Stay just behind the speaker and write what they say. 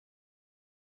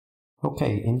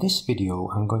Okay, in this video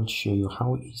I'm going to show you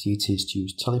how easy it is to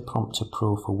use Teleprompter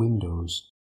Pro for Windows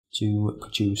to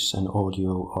produce an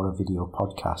audio or a video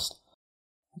podcast.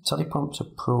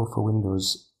 Teleprompter Pro for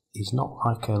Windows is not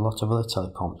like a lot of other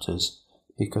teleprompters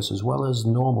because as well as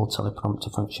normal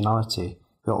teleprompter functionality,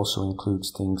 it also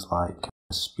includes things like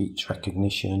speech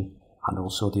recognition and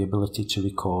also the ability to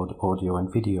record audio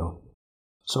and video.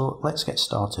 So let's get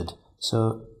started.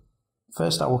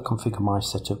 First I will configure my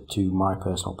setup to my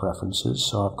personal preferences,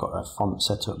 so I've got a font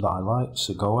setup that I like,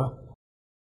 Segoa,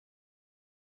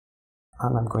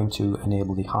 and I'm going to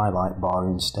enable the highlight bar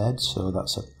instead, so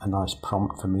that's a nice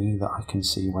prompt for me that I can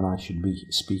see when I should be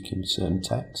speaking certain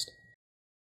text,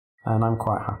 and I'm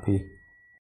quite happy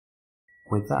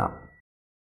with that.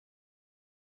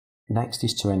 Next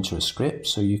is to enter a script,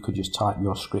 so you could just type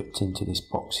your script into this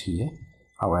box here.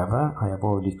 However, I have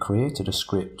already created a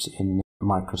script in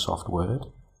Microsoft Word,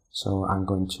 so I'm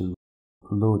going to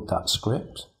load that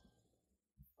script.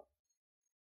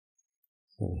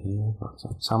 So here, that's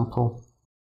an example.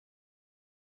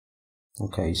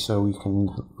 Okay, so we can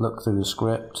look through the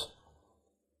script,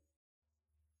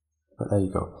 but there you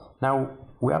go. Now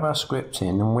we have our script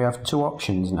in and we have two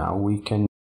options now. We can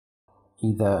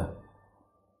either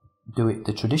do it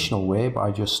the traditional way by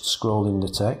just scrolling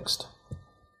the text.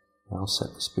 I'll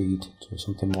set the speed to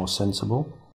something more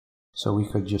sensible. So we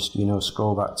could just,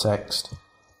 scroll that text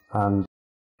and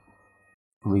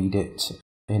read it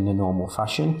in a normal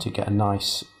fashion to get a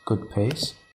nice, good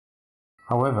pace.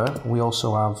 However, we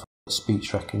also have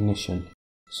speech recognition.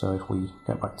 So if we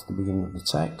get back to the beginning of the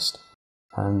text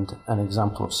and an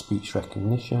example of speech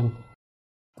recognition,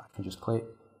 I can just click,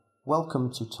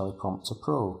 "Welcome to Teleprompter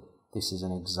Pro. This is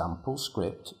an example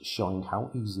script showing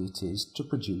how easy it is to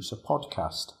produce a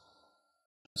podcast."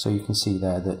 So you can see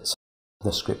there that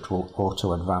the script will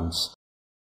auto-advance.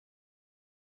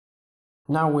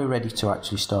 Now we're ready to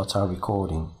actually start our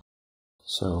recording.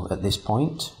 So at this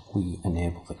point we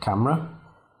enable the camera,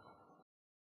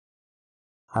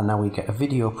 and now we get a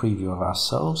video preview of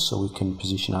ourselves so we can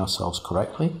position ourselves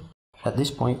correctly. At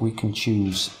this point we can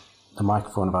choose the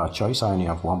microphone of our choice. I only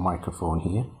have one microphone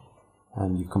here,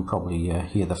 and you can probably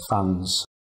hear the fans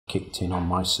kicked in on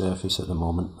my surface at the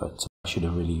moment, but I should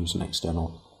have really used an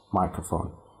external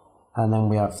microphone. And then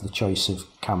we have the choice of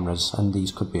cameras, and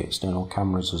these could be external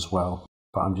cameras as well,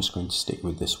 but I'm just going to stick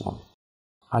with this one.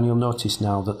 And you'll notice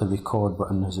now that the record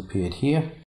button has appeared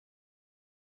here,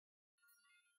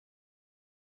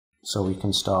 so we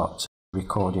can start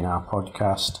recording our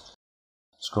podcast,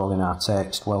 scrolling our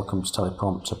text, "Welcome to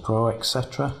Teleprompter Pro,"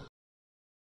 etc.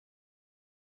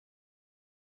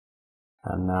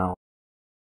 And now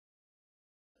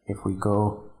if we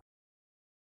go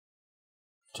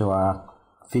to our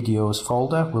videos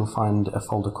folder, we'll find a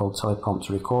folder called Teleprompter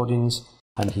Recordings,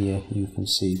 and here you can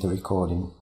see the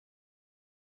recording